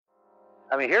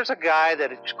I mean, here's a guy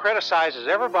that criticizes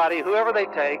everybody, whoever they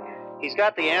take. He's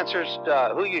got the answers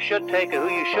to who you should take and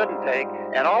who you shouldn't take.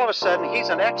 And all of a sudden, he's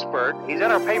an expert. He's in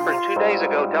our paper 2 days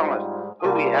ago telling us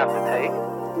who we have to take.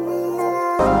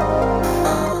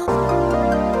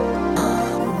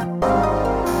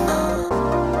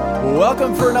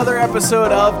 Welcome for another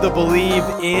episode of the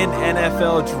Bleav in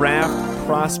NFL Draft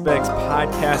Prospects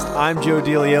podcast. I'm Joe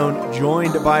DeLeon,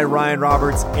 joined by Ryan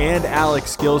Roberts and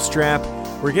Alex Gilstrap.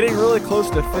 We're getting really close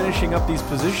to finishing up these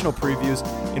positional previews,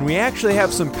 and we actually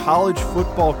have some college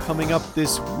football coming up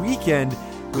this weekend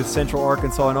with Central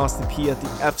Arkansas and Austin Peay at the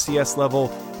FCS level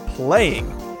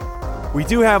playing. We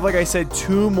do have, like I said,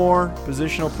 2 more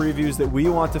positional previews that we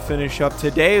want to finish up.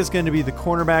 Today is going to be the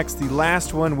cornerbacks. The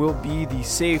last one will be the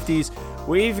safeties.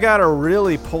 We've got a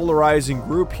really polarizing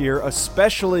group here,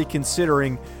 especially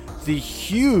considering the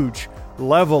huge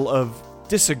level of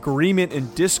disagreement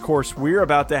and discourse we're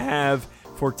about to have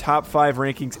for top 5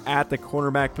 rankings at the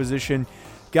cornerback position.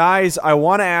 Guys, I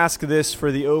want to ask this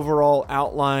for the overall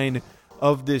outline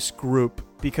of this group,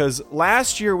 because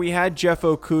last year we had Jeff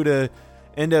Okudah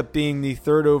end up being the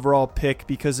 3rd overall pick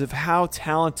because of how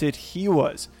talented he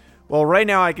was. Well, right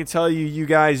now I can tell you, you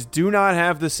guys do not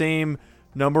have the same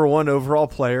number 1 overall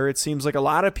player. It seems like a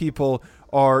lot of people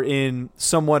are in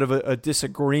somewhat of a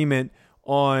disagreement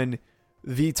on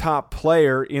the top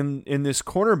player in this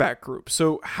cornerback group.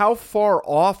 So how far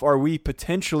off are we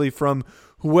potentially from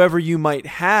whoever you might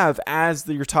have as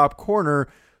your top corner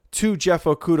to Jeff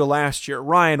Okudah last year?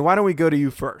 Ryan, why don't we go to you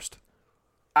first?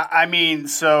 I mean,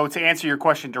 so to answer your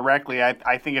question directly,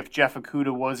 I think if Jeff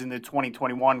Okudah was in the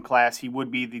 2021 class, he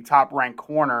would be the top-ranked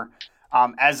corner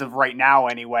as of right now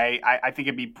anyway. I think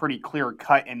it'd be pretty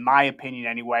clear-cut in my opinion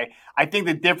anyway. I think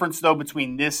the difference, though,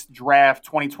 between this draft,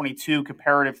 2022,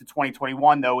 comparative to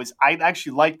 2021, though, is I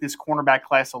actually like this cornerback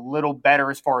class a little better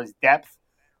as far as depth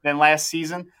than last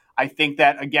season. I think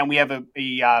that, again, we have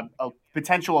a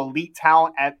potential elite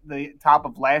talent at the top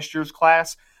of last year's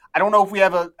class. I don't know if we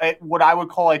have a what I would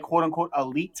call a quote-unquote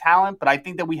elite talent, but I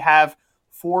think that we have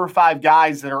 4 or 5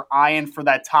 guys that are eyeing for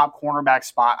that top cornerback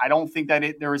spot. I don't think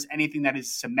that there is anything that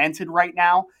is cemented right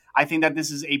now. I think that this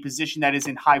is a position that is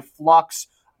in high flux.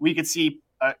 We could see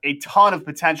a ton of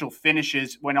potential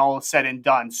finishes when all is said and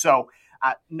done. So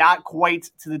not quite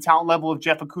to the talent level of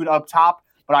Jeff Okudah up top,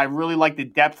 but I really like the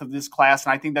depth of this class,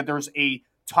 and I think that there's a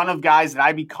ton of guys that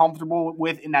I'd be comfortable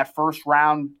with in that first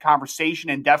round conversation,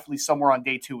 and definitely somewhere on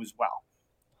day 2 as well.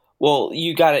 Well,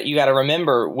 you got to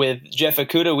remember with Jeff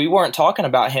Okudah, we weren't talking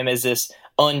about him as this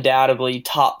undoubtedly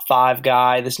top 5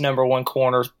 guy, this number 1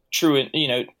 corner, true,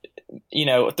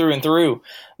 through and through.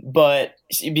 But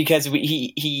because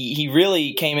he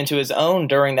really came into his own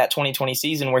during that 2020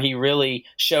 season where he really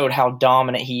showed how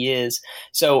dominant he is.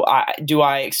 So do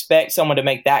I expect someone to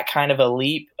make that kind of a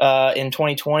leap in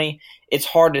 2020? It's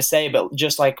hard to say, but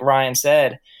just like Ryan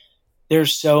said,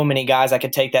 there's so many guys that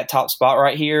could take that top spot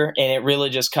right here, and it really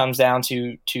just comes down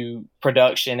to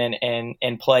production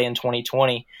and play in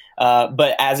 2020.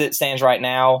 But as it stands right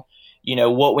now,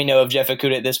 what we know of Jeff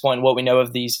Okudah at this point, what we know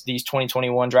of these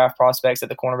 2021 draft prospects at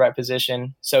the cornerback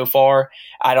position so far,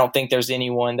 I don't think there's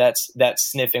anyone that's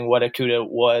sniffing what Okudah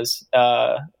was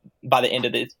by the end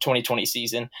of the 2020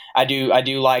 season. I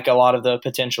do like a lot of the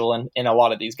potential in a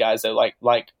lot of these guys, though,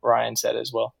 like Ryan said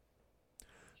as well.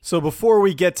 So before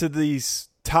we get to these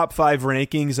top 5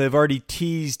 rankings, I've already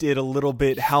teased it a little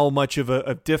bit how much of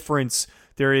a difference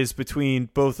there is between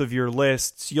both of your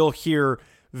lists. You'll hear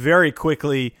very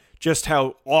quickly just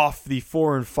how off the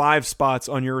 4 and 5 spots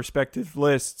on your respective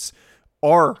lists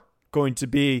are going to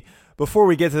be. Before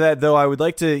we get to that, though, I would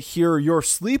like to hear your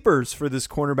sleepers for this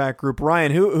cornerback group.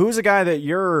 Ryan, who's a guy that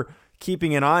you're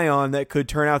keeping an eye on that could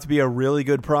turn out to be a really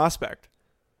good prospect?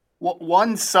 Well,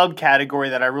 one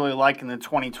subcategory that I really like in the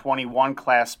 2021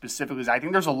 class specifically is I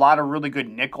think there's a lot of really good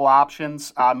nickel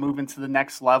options moving to the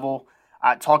next level.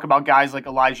 Talk about guys like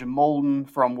Elijah Molden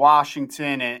from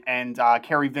Washington and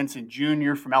Kerry Vincent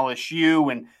Jr. from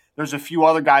LSU. And there's a few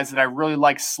other guys that I really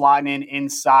like slotting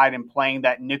inside and playing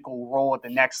that nickel role at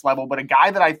the next level. But a guy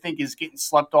that I think is getting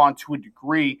slept on to a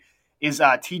degree is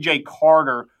TJ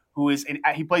Carter,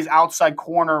 he plays outside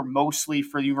corner mostly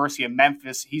for the University of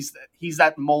Memphis. He's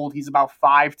that mold. He's about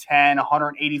 5'10",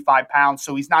 185 pounds.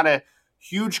 So he's not a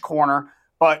huge corner,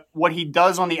 but what he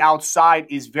does on the outside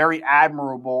is very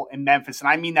admirable in Memphis. And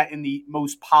I mean that in the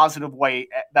most positive way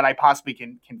that I possibly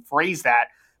can phrase that,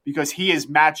 because he is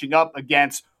matching up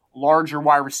against larger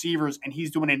wide receivers, and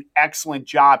he's doing an excellent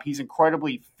job. He's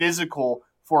incredibly physical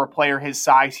for a player his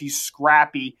size. He's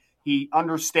scrappy. He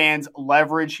understands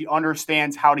leverage. He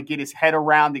understands how to get his head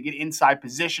around, to get inside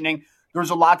positioning. there's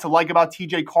a lot to like about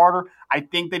TJ Carter. I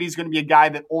think that he's going to be a guy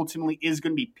that ultimately is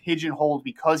going to be pigeonholed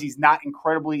because he's not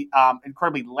incredibly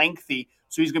lengthy.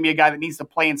 So he's going to be a guy that needs to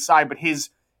play inside, but his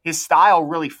style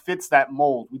really fits that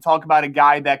mold. We talk about a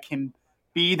guy that can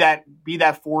be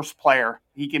that force player.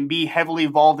 He can be heavily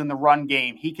involved in the run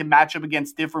game. He can match up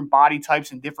against different body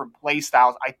types and different play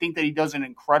styles. I think that he does an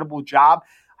incredible job.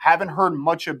 Haven't heard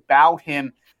much about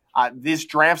him this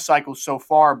draft cycle so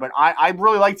far, but I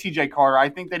really like TJ Carter. I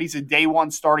think that he's a day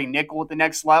one starting nickel at the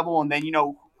next level, and then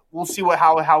we'll see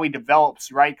how he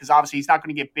develops, right? Because obviously he's not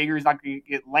going to get bigger, he's not going to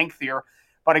get lengthier.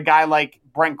 But a guy like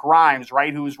Brent Grimes,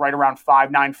 right, who was right around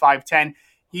 5'9", 5'10",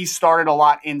 he started a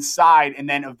lot inside, and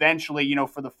then eventually,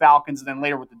 for the Falcons and then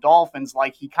later with the Dolphins,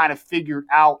 like he kind of figured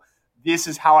out this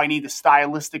is how I need to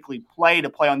stylistically play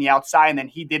on the outside, and then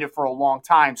he did it for a long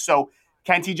time. So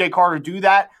can TJ Carter do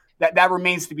that? That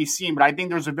remains to be seen, but I think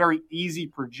there's a very easy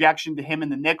projection to him in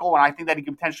the nickel, and I think that he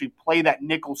can potentially play that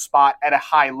nickel spot at a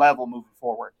high level moving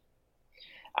forward.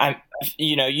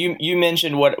 You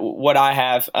mentioned what I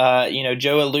have.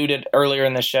 Joe alluded earlier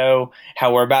in the show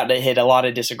how we're about to hit a lot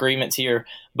of disagreements here,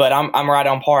 but I'm right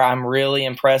on par. I'm really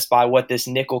impressed by what this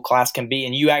nickel class can be,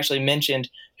 and you actually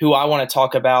mentioned who I want to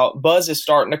talk about. Buzz is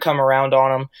starting to come around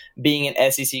on him, being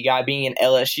an SEC guy, being an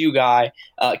LSU guy.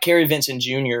 Kerry Vincent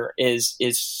Jr.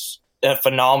 is a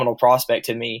phenomenal prospect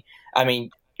to me. I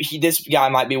mean, this guy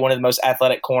might be one of the most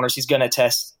athletic corners. He's going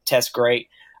to test great.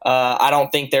 I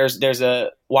don't think there's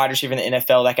a wide receiver in the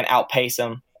NFL that can outpace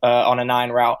him on a 9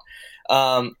 route.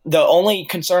 The only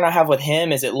concern I have with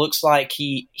him is it looks like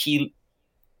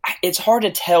it's hard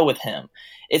to tell with him.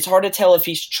 It's hard to tell if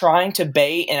he's trying to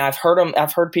bait, and I've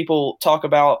heard people talk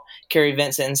about Kerry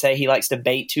Vincent and say he likes to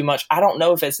bait too much. I don't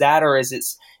know if it's that or is it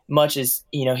much as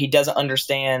he doesn't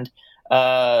understand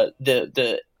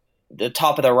the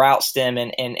top of the route stem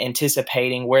and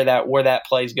anticipating where that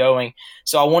play's going.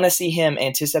 So I want to see him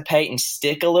anticipate and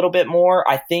stick a little bit more.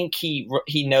 I think he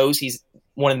knows he's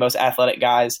one of the most athletic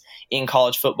guys in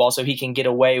college football, so he can get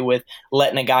away with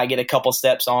letting a guy get a couple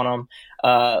steps on him,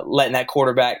 letting that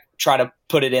quarterback try to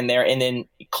put it in there, and then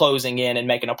closing in and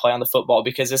making a play on the football,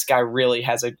 because this guy really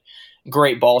has a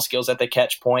great ball skills at the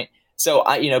catch point. So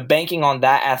banking on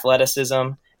that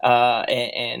athleticism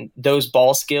and those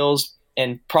ball skills,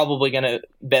 and probably going to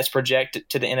best project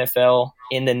to the NFL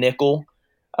in the nickel.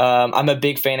 I'm a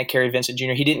big fan of Kerry Vincent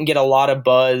Jr. He didn't get a lot of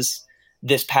buzz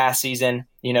this past season.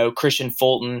 Christian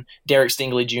Fulton, Derek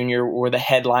Stingley Jr. were the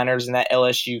headliners in that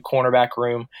LSU cornerback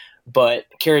room, but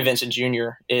Kerry Vincent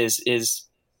Jr. is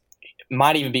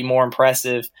might even be more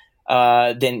impressive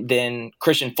than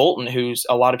Christian Fulton, who's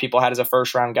a lot of people had as a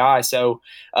first round guy. So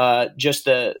just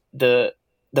the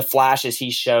flashes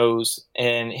he shows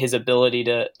and his ability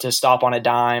to stop on a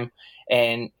dime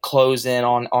and close in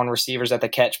on receivers at the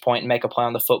catch point and make a play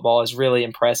on the football is really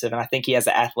impressive. And I think he has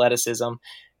the athleticism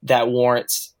that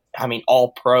warrants,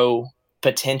 all pro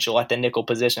potential at the nickel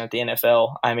position at the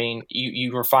NFL.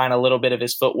 You refine a little bit of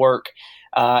his footwork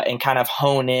and kind of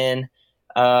hone in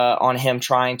on him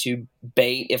trying to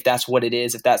bait, if that's what it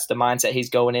is, if that's the mindset he's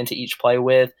going into each play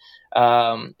with.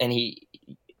 And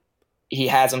he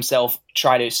has himself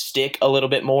try to stick a little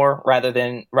bit more rather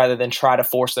than try to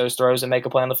force those throws and make a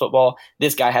play on the football.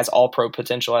 This guy has all pro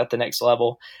potential at the next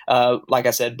level. Like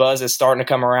I said, buzz is starting to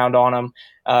come around on him.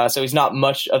 So he's not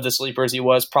much of the sleeper as he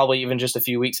was probably even just a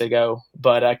few weeks ago.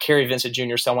 But Kerry Vincent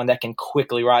Jr. is someone that can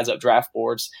quickly rise up draft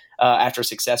boards after a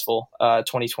successful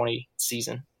 2020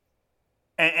 season.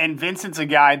 And Vincent's a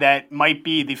guy that might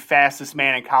be the fastest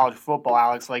man in college football,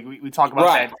 Alex. Like we talk about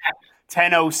that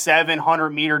 10:07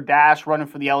 100-meter dash running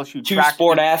for the LSU track.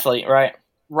 Two-sport athlete, right?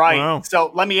 Right. Wow.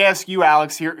 So let me ask you,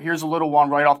 Alex, here's a little one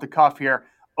right off the cuff here.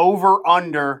 Over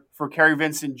under for Kerry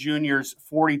Vincent Jr.'s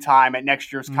 40 time at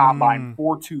next year's combine,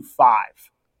 4.25.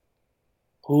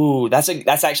 Ooh, that's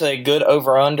actually a good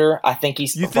over under. I think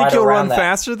he's. You think he'll run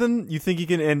faster than you think he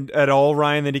can? And at all,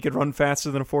 Ryan, that he could run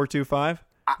faster than a 4.25?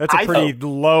 That's a pretty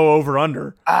low over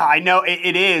under. I know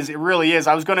it is. It really is.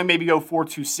 I was going to maybe go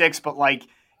 4.26, but like.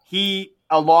 He,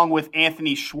 along with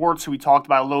Anthony Schwartz, who we talked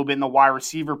about a little bit in the wide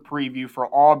receiver preview for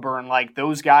Auburn, like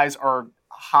those guys are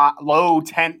hot, low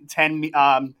 10,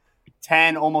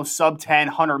 almost sub 10,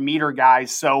 100-meter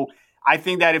guys. So I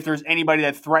think that if there's anybody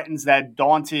that threatens that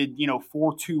daunted,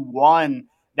 4.21,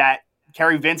 that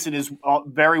Kerry Vincent is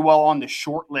very well on the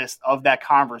short list of that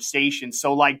conversation.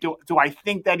 So, like, do I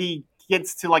think that he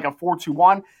gets to like a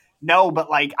 4.21? No, but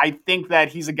like I think that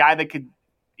he's a guy that could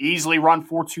easily run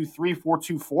 4.23,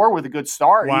 4.24 with a good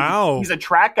start. Wow. He's a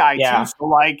track guy too. So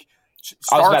like,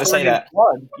 I was about to say that.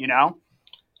 Blood,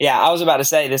 Yeah, I was about to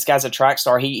say this guy's a track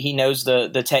star. He knows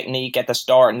the technique at the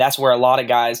start, and that's where a lot of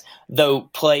guys, though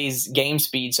plays game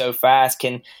speed so fast,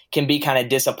 can be kind of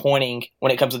disappointing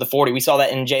when it comes to the 40. We saw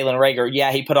that in Jalen Reagor.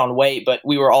 Yeah, he put on weight, but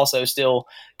we were also still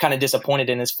kind of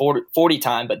disappointed in his 40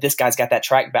 time. But this guy's got that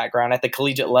track background at the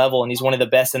collegiate level, and he's one of the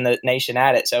best in the nation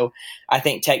at it. So I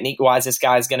think technique-wise, this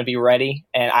guy's going to be ready,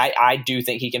 and I do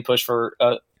think he can push for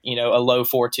a low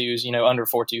 4.2s, under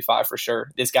 4.25 for sure.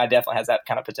 This guy definitely has that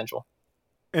kind of potential.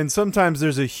 And sometimes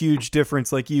there's a huge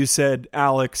difference, like you said,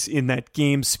 Alex, in that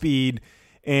game speed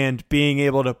and being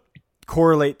able to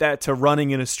correlate that to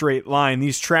running in a straight line.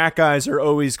 These track guys are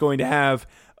always going to have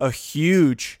a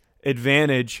huge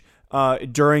advantage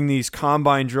during these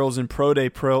combine drills and pro day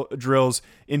drills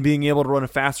in being able to run a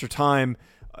faster time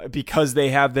because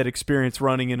they have that experience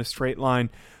running in a straight line.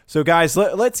 So guys,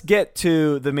 let's get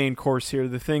to the main course here,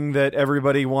 the thing that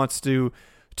everybody wants to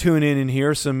tune in and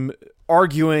hear, some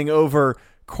arguing over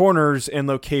corners and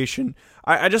location.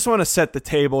 I just want to set the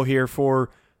table here for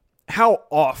how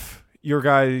off your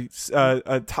guys'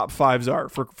 top fives are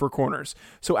for corners.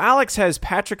 So Alex has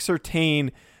Patrick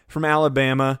Surtain from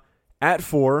Alabama at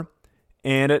 4,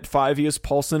 and at 5 he has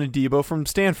Paulson Adebo from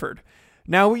Stanford.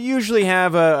 Now we usually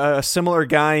have a similar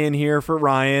guy in here for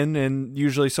Ryan, and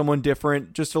usually someone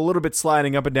different, just a little bit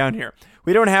sliding up and down here.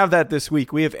 We don't have that this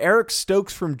week. We have Eric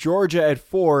Stokes from Georgia at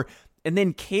 4, and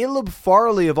then Caleb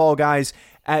Farley, of all guys,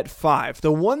 at 5.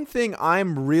 The one thing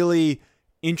I'm really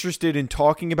interested in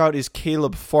talking about is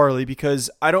Caleb Farley,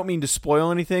 because I don't mean to spoil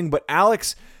anything, but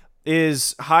Alex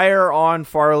is higher on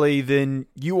Farley than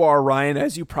you are, Ryan,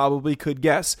 as you probably could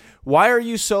guess. Why are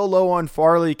you so low on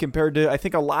Farley compared to, I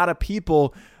think, a lot of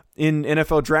people in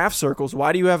NFL draft circles?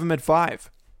 Why do you have him at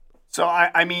 5?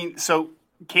 So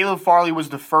Caleb Farley was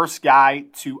the first guy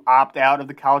to opt out of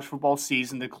the college football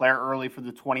season, declare early for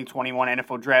the 2021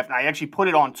 NFL draft. And I actually put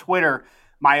it on Twitter,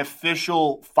 my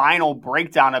official final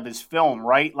breakdown of his film,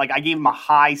 right? Like I gave him a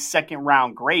high second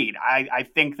round grade. I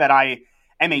think that I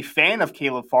am a fan of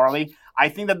Caleb Farley. I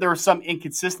think that there are some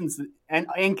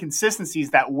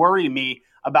inconsistencies that worry me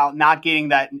about not getting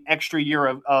that extra year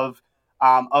of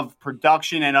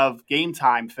production and of game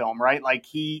time film, right? Like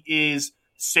he is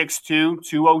 6'2",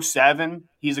 207.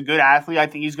 He's a good athlete. I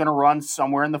think he's going to run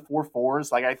somewhere in the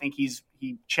 4.4s. Like I think he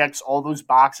checks all those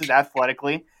boxes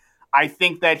athletically. I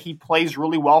think that he plays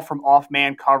really well from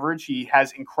off-man coverage. He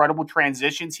has incredible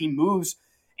transitions. He moves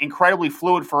incredibly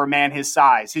fluid for a man his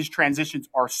size. His transitions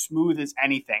are smooth as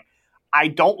anything. I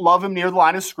don't love him near the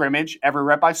line of scrimmage. Every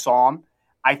rep I saw him.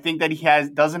 I think that he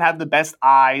doesn't have the best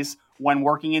eyes when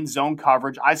working in zone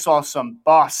coverage. I saw some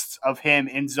busts of him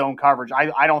in zone coverage.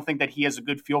 I don't think that he has a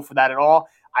good feel for that at all.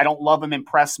 I don't love him in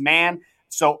press man.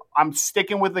 So I'm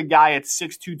sticking with a guy at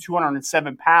 6'2",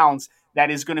 207 pounds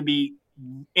that is going to be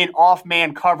in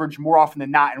off-man coverage more often than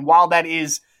not. And while that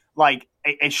is like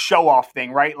a show-off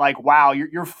thing, right? Like, wow,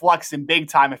 you're flexing big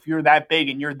time if you're that big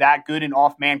and you're that good in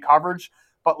off-man coverage.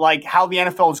 But like how the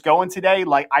NFL is going today,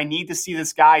 like I need to see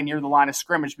this guy near the line of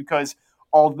scrimmage because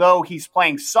although he's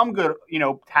playing some good,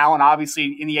 talent,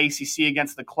 obviously in the ACC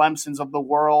against the Clemsons of the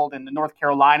world and the North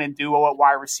Carolina duo at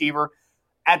wide receiver,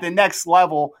 at the next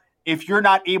level, if you're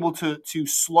not able to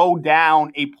slow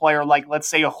down a player like, let's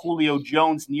say, a Julio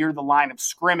Jones near the line of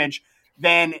scrimmage,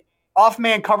 then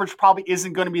off-man coverage probably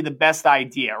isn't going to be the best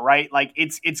idea, right? Like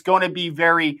it's going to be a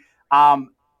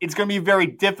very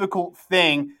difficult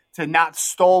thing to not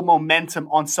stall momentum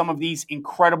on some of these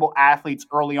incredible athletes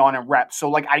early on in reps.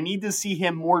 So like I need to see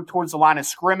him more towards the line of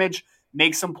scrimmage,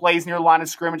 make some plays near the line of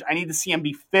scrimmage. I need to see him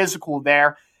be physical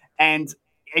there. And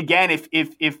again, if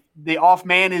the off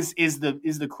man is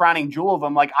the crowning jewel of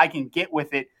him, like I can get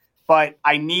with it, but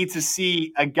I need to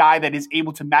see a guy that is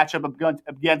able to match up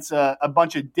against a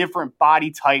bunch of different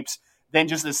body types than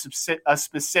just a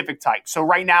specific type. So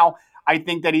right now, I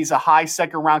think that he's a high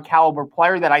second round caliber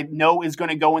player that I know is going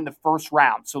to go in the first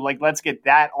round. So like, let's get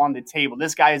that on the table.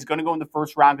 This guy is going to go in the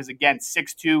first round because again,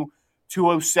 6'2",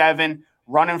 207,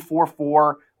 running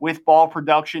 4.4 with ball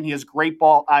production. He has great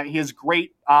ball. He has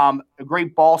great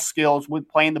ball skills with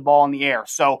playing the ball in the air.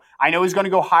 So I know he's going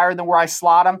to go higher than where I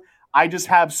slot him. I just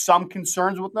have some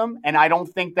concerns with him, and I don't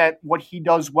think that what he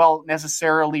does well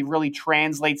necessarily really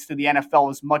translates to the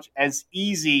NFL as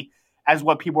easy as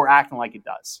what people are acting like it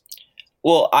does.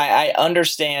 Well, I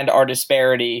understand our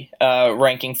disparity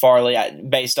ranking Farley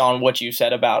based on what you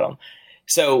said about him.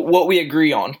 So what we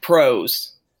agree on,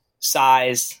 pros,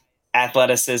 size,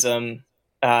 athleticism,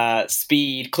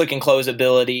 speed, click and close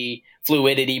ability,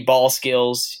 fluidity, ball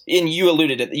skills. And you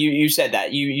alluded to it. You said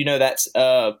that. You know that's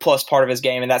a plus part of his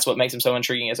game, and that's what makes him so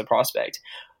intriguing as a prospect.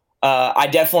 I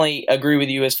definitely agree with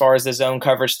you as far as the zone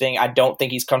coverage thing. I don't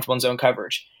think he's comfortable in zone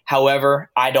coverage. However,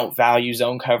 I don't value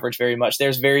zone coverage very much.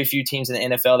 There's very few teams in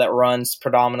the NFL that runs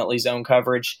predominantly zone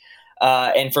coverage.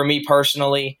 And for me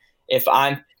personally, if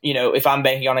I'm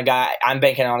banking on a guy, I'm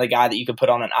banking on a guy that you could put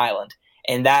on an island.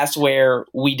 And that's where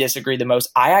we disagree the most.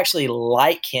 I actually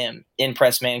like him in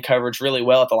press man coverage really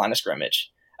well at the line of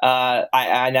scrimmage.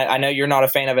 I know you're not a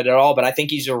fan of it at all, but I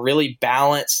think he's a really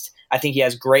balanced. I think he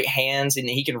has great hands, and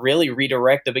he can really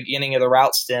redirect the beginning of the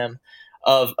route stem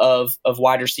of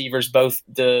wide receivers, both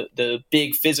the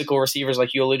big physical receivers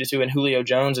like you alluded to, and Julio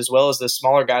Jones, as well as the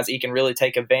smaller guys that he can really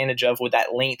take advantage of with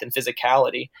that length and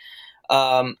physicality.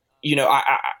 I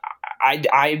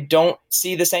don't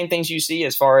see the same things you see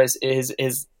as far as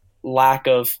his lack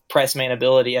of press man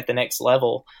ability at the next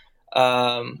level.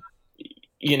 I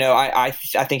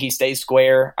think he stays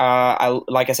square.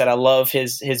 Like I said, I love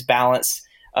his balance.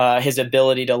 His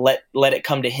ability to let it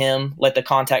come to him, let the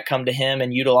contact come to him,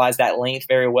 and utilize that length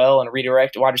very well and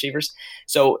redirect wide receivers.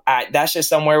 So that's just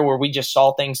somewhere where we just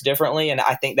saw things differently, and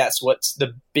I think that's what's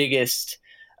the biggest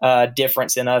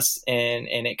difference in us, and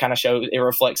it kind of shows, it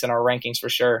reflects in our rankings for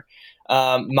sure.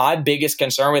 My biggest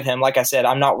concern with him, like I said,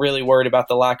 I'm not really worried about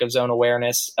the lack of zone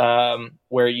awareness,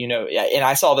 where, and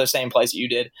I saw those same plays that you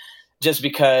did, just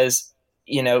because,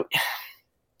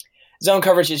 zone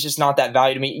coverage is just not that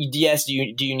value to me. Yes, do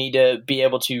you need to be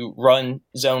able to run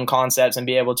zone concepts and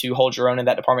be able to hold your own in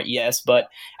that department? Yes, but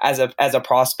as a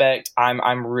prospect,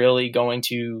 I'm really going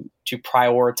to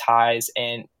prioritize,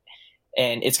 and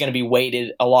it's going to be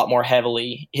weighted a lot more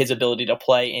heavily, his ability to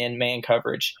play in man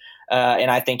coverage.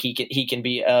 And I think he can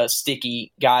be a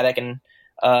sticky guy that can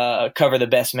cover the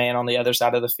best man on the other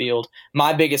side of the field.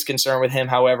 My biggest concern with him,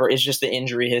 however, is just the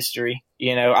injury history.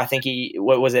 I think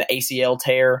what was it, ACL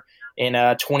tear in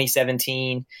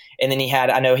 2017, and then he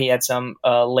had some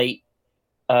late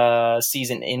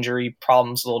season injury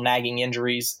problems, little nagging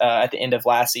injuries at the end of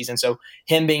last season. So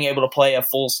him being able to play a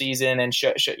full season and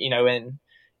show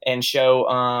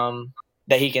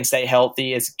that he can stay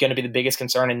healthy is going to be the biggest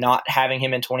concern, and not having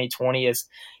him in 2020 is,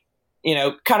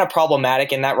 kind of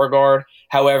problematic in that regard.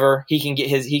 However,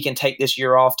 he can take this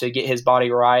year off to get his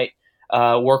body right,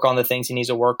 work on the things he needs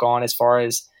to work on as far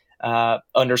as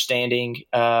understanding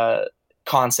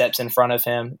concepts in front of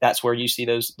him. That's where you see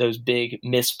those big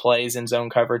misplays in zone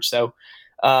coverage. So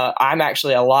I'm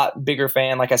actually a lot bigger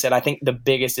fan. Like I said, I think the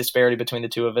biggest disparity between the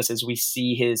two of us is we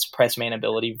see his press man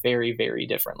ability very, very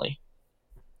differently.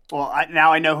 Well,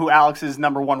 now I know who Alex's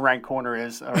number one ranked corner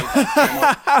is. That's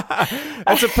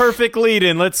a perfect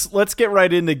lead-in. Let's get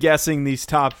right into guessing these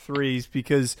top threes,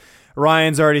 because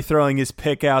Ryan's already throwing his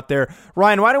pick out there.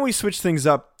 Ryan, why don't we switch things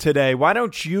up today? Why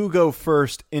don't you go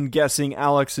first in guessing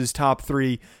Alex's top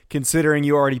three, considering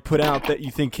you already put out that you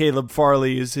think Caleb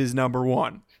Farley is his number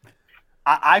one?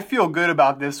 I feel good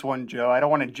about this one, Joe. I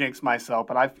don't want to jinx myself,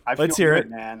 but I feel Let's hear good,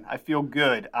 it. man. I feel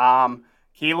good.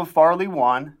 Caleb Farley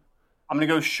 1. I'm going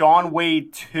to go Shaun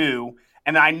Wade 2.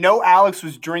 And I know Alex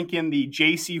was drinking the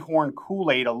J.C. Horn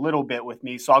Kool-Aid a little bit with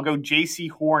me, so I'll go J.C.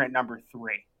 Horn at number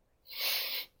 3.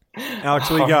 Alex,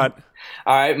 what you got?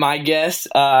 All right, my guess.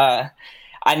 I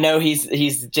know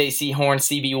he's J.C. Horn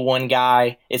CB1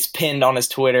 guy. It's pinned on his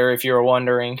Twitter, if you were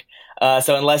wondering.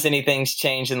 So unless anything's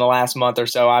changed in the last month or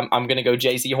so, I'm going to go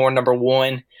J.C. Horn number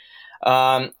 1.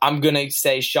 I'm going to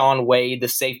say Shaun Wade, the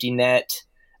safety net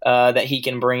that he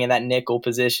can bring in that nickel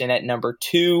position, at number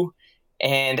 2.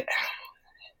 And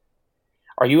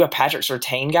are you a Patrick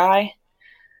Surtain guy?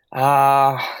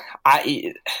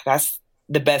 That's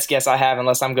the best guess I have,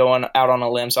 unless I'm going out on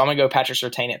a limb. So I'm going to go Patrick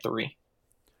Surtain at 3.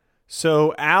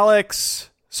 So Ryan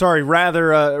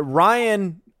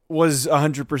was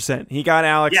 100%. He got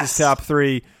Alex's top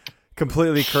 3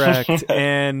 completely correct.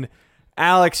 And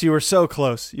Alex, you were so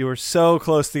close. You were so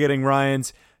close to getting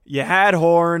Ryan's. You had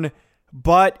Horn,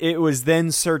 but it was then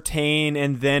Surtain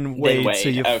and then Wade. So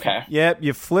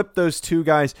you flipped those two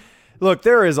guys. Look,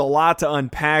 there is a lot to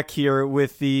unpack here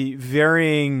with the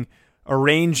varying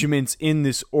arrangements in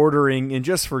this ordering, and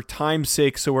just for time's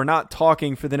sake, so we're not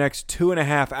talking for the next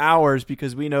 2.5 hours,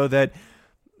 because we know that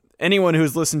anyone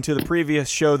who's listened to the previous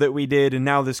show that we did and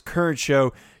now this current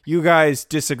show, you guys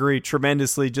disagree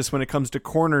tremendously just when it comes to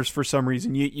corners for some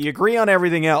reason. You agree on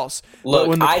everything else. Look, but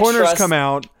when the corners come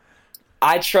out,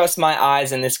 I trust my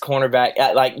eyes in this cornerback.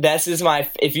 This is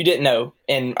if you didn't know,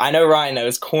 and I know Ryan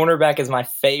knows, cornerback is my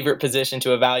favorite position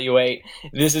to evaluate.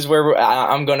 This is where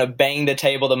I'm going to bang the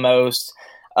table the most.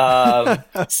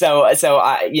 So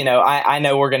I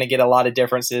know we're going to get a lot of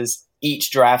differences each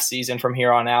draft season from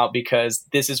here on out, because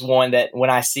this is one that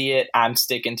when I see it, I'm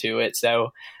sticking to it.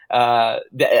 So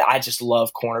I just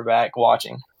love cornerback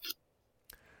watching.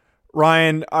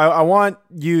 Ryan, I want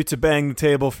you to bang the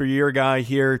table for your guy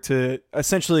here to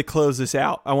essentially close this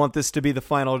out. I want this to be the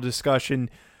final discussion.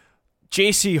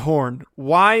 J.C. Horn,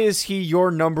 why is he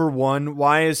your number one?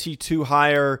 Why is he too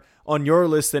higher on your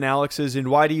list than Alex's? And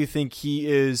why do you think he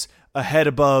is ahead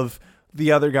above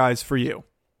the other guys for you?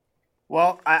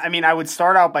 Well, I mean, I would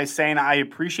start out by saying I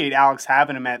appreciate Alex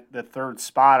having him at the third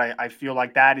spot. I feel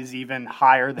like that is even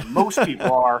higher than most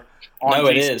people are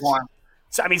on J.C. Horn.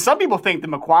 So, I mean, some people think the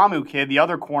McQuamu kid, the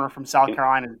other corner from South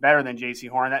Carolina, is better than J.C.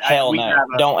 Horn. Hell no.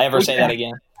 Don't ever say that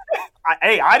again.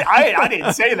 I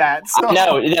didn't say that. So.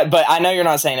 No, but I know you're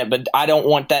not saying it, but I don't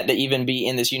want that to even be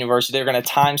in this university. They're going to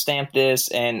timestamp this,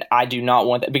 and I do not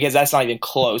want that because that's not even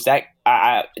close.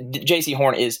 J.C.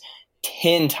 Horn is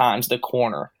 10 times the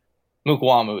corner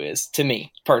McQuamu is, to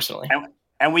me, personally.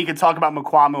 And we could talk about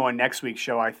McQuamu on next week's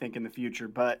show, I think, in the future.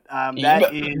 But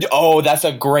that's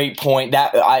a great point.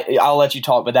 I'll let you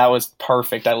talk, but that was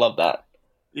perfect. I love that.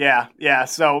 Yeah.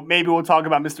 So maybe we'll talk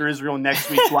about Mr. Israel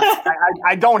next week.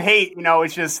 I don't hate,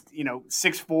 it's just,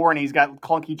 6'4", and he's got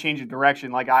clunky change of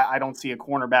direction. Like, I don't see a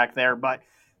cornerback there. But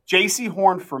J.C.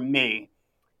 Horn for me,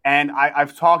 and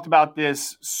I've talked about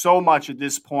this so much at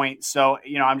this point. So,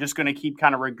 I'm just going to keep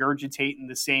kind of regurgitating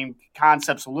the same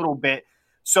concepts a little bit.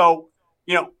 So,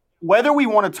 whether we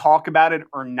want to talk about it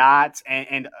or not,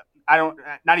 and I don't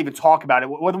not even talk about it,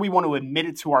 whether we want to admit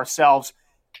it to ourselves,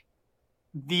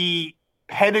 the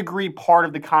pedigree part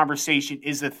of the conversation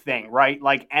is a thing, right?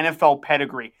 Like NFL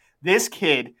pedigree. This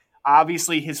kid,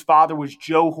 obviously his father was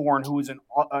Joe Horn, who was an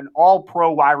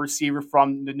all-pro wide receiver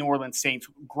from the New Orleans Saints,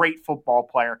 great football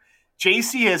player.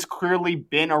 JC has clearly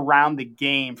been around the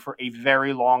game for a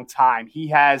very long time. He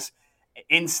has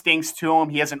instincts to him.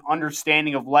 He has an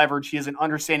understanding of leverage. He has an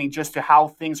understanding just to how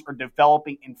things are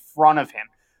developing in front of him.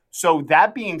 So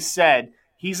that being said,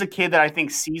 he's a kid that I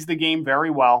think sees the game very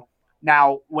well.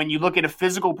 Now, when you look at a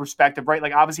physical perspective, right,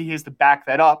 like obviously he has to back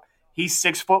that up. He's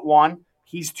 6'1",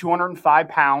 he's 205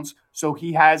 pounds, so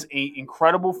he has an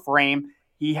incredible frame.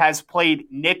 He has played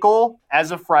nickel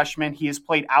as a freshman. He has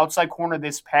played outside corner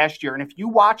this past year. And if you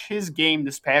watch his game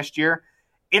this past year,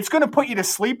 it's going to put you to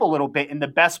sleep a little bit in the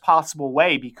best possible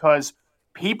way because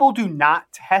people do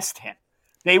not test him.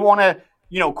 They want to,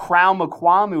 crown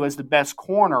McQuamu as the best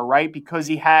corner, right? Because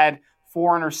he had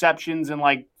 4 interceptions and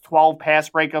like 12 pass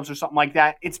breakups or something like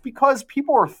that. It's because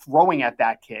people are throwing at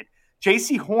that kid.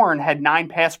 J.C. Horn had 9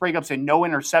 pass breakups and no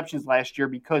interceptions last year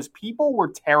because people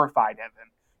were terrified of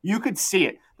him. You could see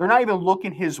it. They're not even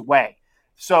looking his way.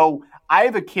 So I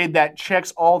have a kid that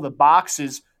checks all the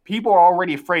boxes. People are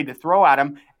already afraid to throw at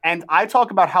him. And I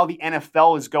talk about how the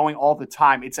NFL is going all the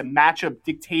time. It's a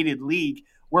matchup-dictated league.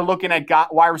 We're looking at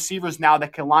wide receivers now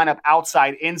that can line up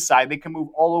outside, inside. They can move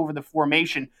all over the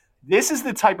formation. This is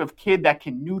the type of kid that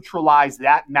can neutralize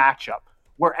that matchup.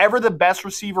 Wherever the best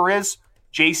receiver is,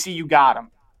 JC, you got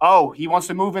him. Oh, he wants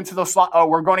to move into the slot. Oh,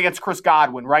 we're going against Chris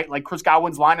Godwin, right? Like Chris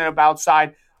Godwin's lining up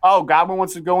outside. Oh, Godwin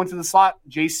wants to go into the slot.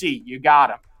 JC, you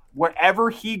got him. Wherever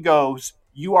he goes,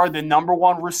 you are the number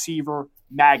one receiver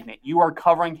magnet. You are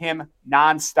covering him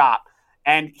nonstop.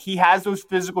 And he has those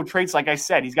physical traits. Like I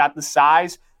said, he's got the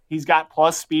size. He's got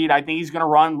plus speed. I think he's going to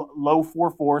run low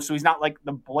 4.4. So he's not like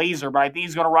the Blazer, but I think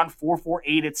he's going to run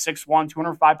 4.48 at 6'1",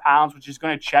 205 pounds, which is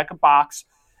going to check a box.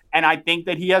 And I think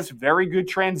that he has very good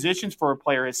transitions for a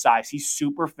player his size. He's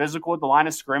super physical at the line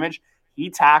of scrimmage. He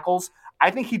tackles.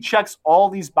 I think he checks all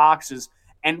these boxes.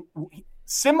 And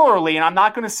similarly, and I'm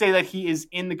not going to say that he is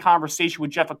in the conversation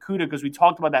with Jeff Okudah because we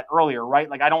talked about that earlier, right?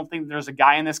 Like I don't think there's a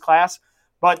guy in this class.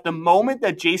 But the moment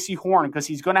that J.C. Horn, because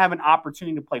he's going to have an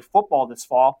opportunity to play football this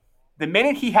fall, the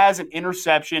minute he has an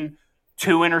interception,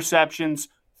 2 interceptions,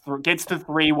 gets to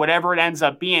 3, whatever it ends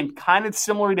up being, kind of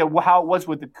similar to how it was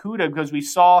with Okudah, because we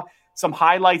saw some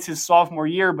highlights his sophomore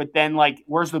year, but then, like,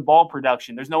 where's the ball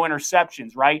production? There's no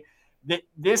interceptions, right?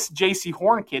 This J.C.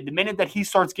 Horn kid, the minute that he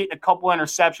starts getting a couple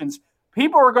interceptions,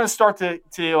 people are going to start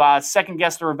to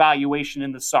second-guess their evaluation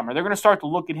in the summer. They're going to start to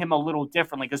look at him a little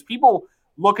differently because people –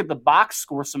 look at the box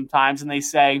score sometimes and they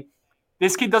say,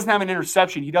 this kid doesn't have an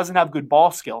interception. He doesn't have good ball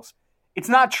skills. It's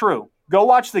not true. Go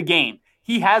watch the game.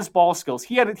 He has ball skills.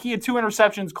 He had 2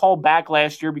 interceptions called back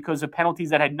last year because of penalties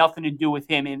that had nothing to do with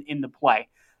him in the play.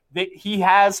 He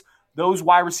has those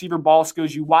wide receiver ball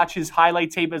skills. You watch his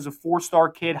highlight tape as a 4-star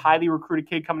kid, highly recruited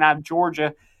kid coming out of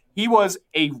Georgia. He was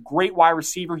a great wide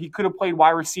receiver. He could have played wide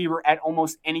receiver at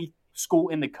almost any school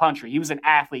in the country. He was an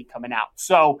athlete coming out.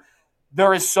 So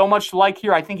there is so much to like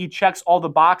here. I think he checks all the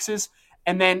boxes.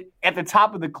 And then at the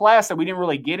top of the class that we didn't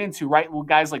really get into, right, with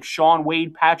guys like Shaun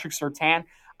Wade, Patrick Surtain,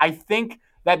 I think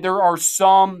that there are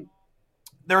some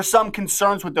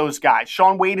concerns with those guys.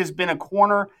 Shaun Wade has been a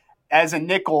corner as a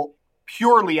nickel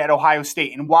purely at Ohio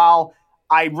State. And while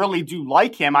I really do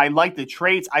like him, I like the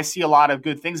traits, I see a lot of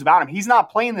good things about him. He's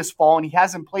not playing this fall, and he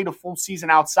hasn't played a full season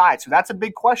outside. So that's a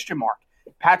big question mark.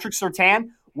 Patrick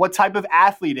Surtain, what type of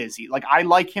athlete is he? Like, I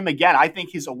like him again. I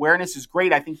think his awareness is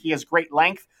great. I think he has great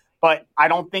length, but I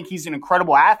don't think he's an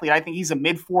incredible athlete. I think he's a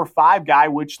mid 4.5 guy,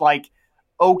 which, like,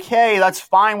 okay, that's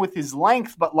fine with his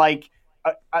length, but, like,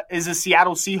 is the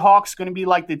Seattle Seahawks going to be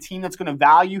like the team that's going to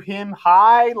value him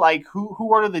high? Like,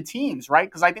 who are the teams, right?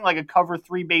 Because I think like a cover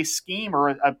 3 base scheme or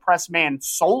a press man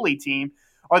solely team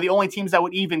are the only teams that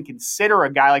would even consider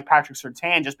a guy like Patrick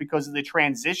Surtain just because of the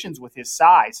transitions with his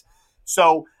size.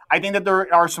 So I think that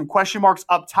there are some question marks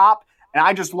up top, and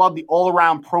I just love the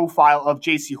all-around profile of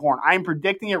J.C. Horn. I am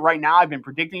predicting it right now. I've been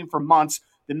predicting it for months.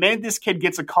 The minute this kid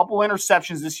gets a couple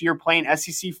interceptions this year playing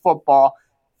SEC football,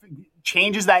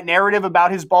 changes that narrative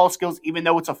about his ball skills, even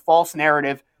though it's a false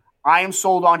narrative, I am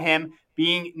sold on him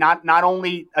being not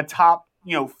only a top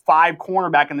 5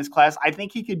 cornerback in this class. I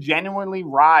think he could genuinely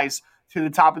rise to the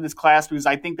top of this class because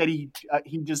I think that he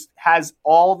just has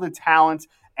all the talent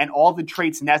and all the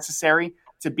traits necessary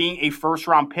to being a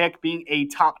first-round pick, being a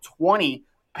top 20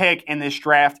 pick in this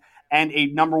draft, and a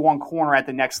number 1 corner at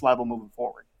the next level moving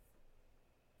forward.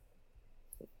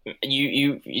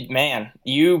 You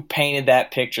painted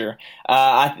that picture.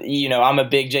 I'm a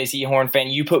big J.C. Horn fan.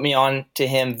 You put me on to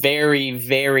him very,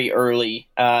 very early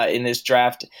in this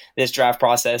draft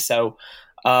process. So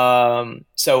I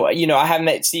have him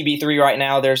at CB3 right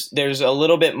now. There's a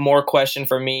little bit more question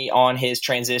for me on his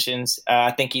transitions.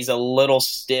 I think he's a little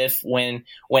stiff when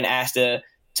asked to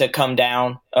come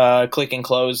down, click and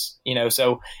close,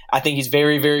 so I think he's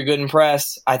very, very good in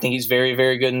press. I think he's very,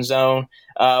 very good in zone.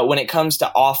 When it comes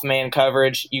to off-man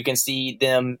coverage, you can see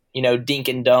them, dink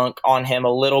and dunk on him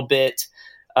a little bit.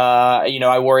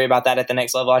 I worry about that at the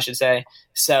next level, I should say.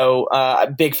 So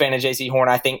a big fan of J.C. Horn.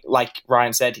 I think, like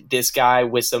Ryan said, this guy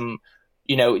with some,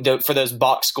 for those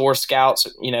box score scouts,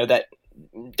 that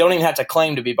don't even have to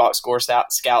claim to be box score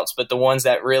scouts, but the ones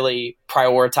that really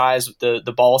prioritize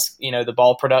the balls, the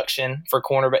ball production for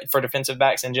for defensive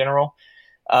backs in general.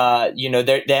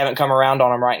 They haven't come around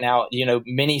on him right now.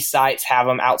 Many sites have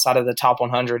him outside of the top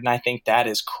 100, and I think that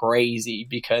is crazy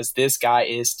because this guy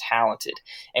is talented.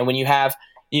 And when you have,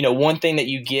 one thing that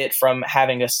you get from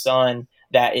having a son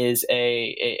that is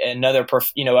a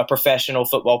professional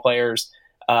football player's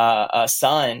a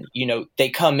son, they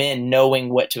come in knowing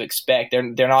what to expect.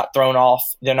 They're not thrown off.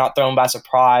 They're not thrown by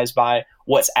surprise by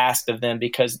what's asked of them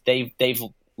because they've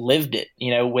lived it,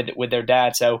 with their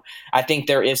dad. So I think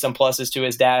there is some pluses to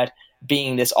his dad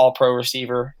being this all-pro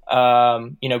receiver,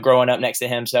 growing up next to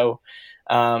him. So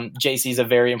JC's a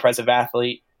very impressive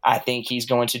athlete. I think he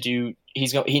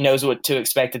knows what to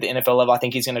expect at the NFL level. I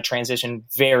think he's going to transition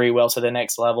very well to the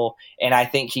next level. And I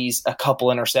think he's a couple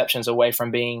interceptions away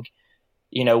from being,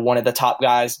 one of the top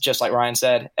guys, just like Ryan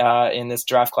said, in this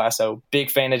draft class. So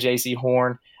big fan of J.C.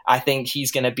 Horn. I think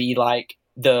he's going to be like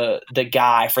the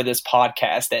guy for this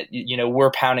podcast that,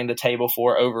 we're pounding the table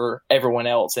for over everyone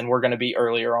else, and we're going to be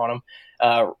earlier on him.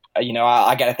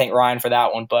 I got to thank Ryan for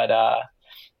that one,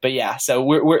 but yeah, so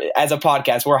we're as a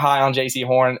podcast, we're high on J.C.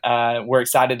 Horn. We're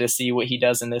excited to see what he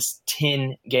does in this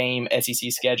 10-game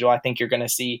SEC schedule. I think you're going to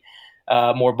see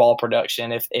more ball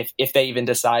production if they even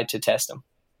decide to test him.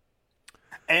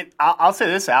 And I'll say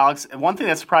this, Alex. One thing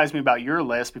that surprised me about your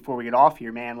list before we get off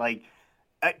here, man, like,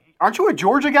 aren't you a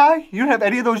Georgia guy? You don't have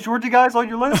any of those Georgia guys on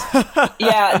your list?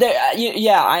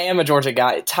 Yeah, I am a Georgia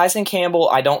guy. Tyson Campbell,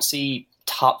 I don't see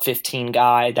top 15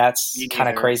 guy. That's kind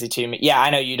of crazy to me. Yeah,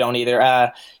 I know you don't either.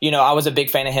 I was a big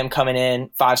fan of him coming in,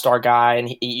 5-star guy, and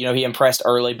he impressed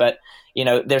early, but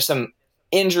there's some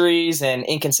injuries and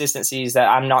inconsistencies that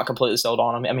I'm not completely sold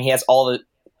on him. I mean, he has all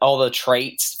the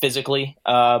traits physically,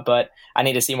 but I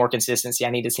need to see more consistency. I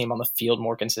need to see him on the field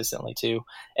more consistently too.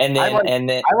 And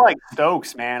then I like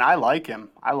Stokes, man. I like him.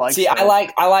 Stokes.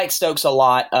 I like Stokes a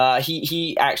lot.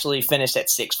 He actually finished at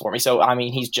 6 for me. So I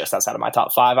mean, he's just outside of my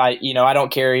top 5. I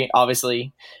don't carry,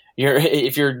 obviously,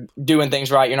 if you're doing things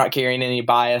right, you're not carrying any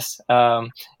bias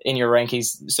in your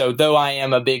rankings. So though I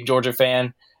am a big Georgia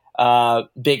fan,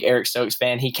 big Eric Stokes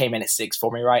fan, he came in at 6 for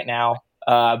me right now.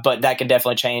 But that could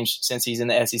definitely change since he's in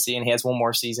the SEC and he has one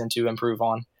more season to improve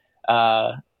on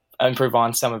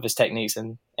some of his techniques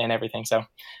and everything. So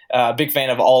big fan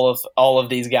of all of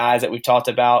these guys that we've talked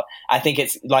about. I think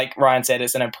it's, like Ryan said,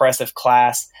 it's an impressive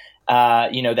class.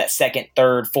 That second,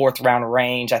 third, fourth round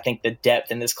range. I think the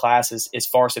depth in this class is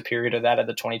far superior to that of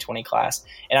the 2020 class.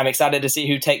 And I'm excited to see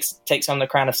who takes on the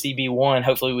crown of CB1.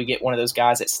 Hopefully we get one of those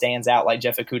guys that stands out like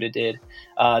Jeff Okudah did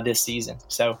this season.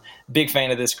 So big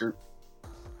fan of this group.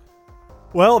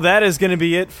 Well, that is going to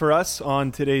be it for us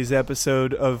on today's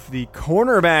episode of the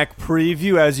Cornerback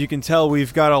Preview. As you can tell,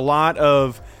 we've got a lot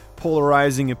of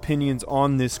polarizing opinions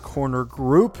on this corner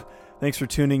group. Thanks for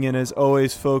tuning in as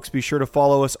always, folks. Be sure to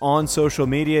follow us on social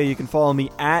media. You can follow me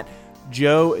at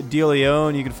Joe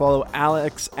DeLeon. You can follow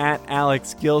Alex at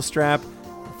Alex Gilstrap.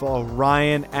 You can follow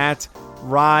Ryan at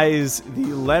Rise,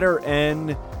 the letter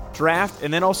N Draft.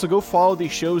 And then also go follow the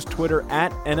show's Twitter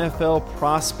at NFL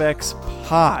Prospects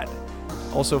Pod.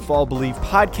 Also follow Bleav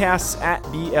Podcasts at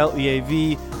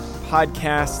BLEAV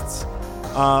Podcasts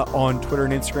on Twitter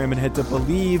and Instagram, and head to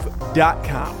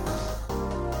Bleav.com.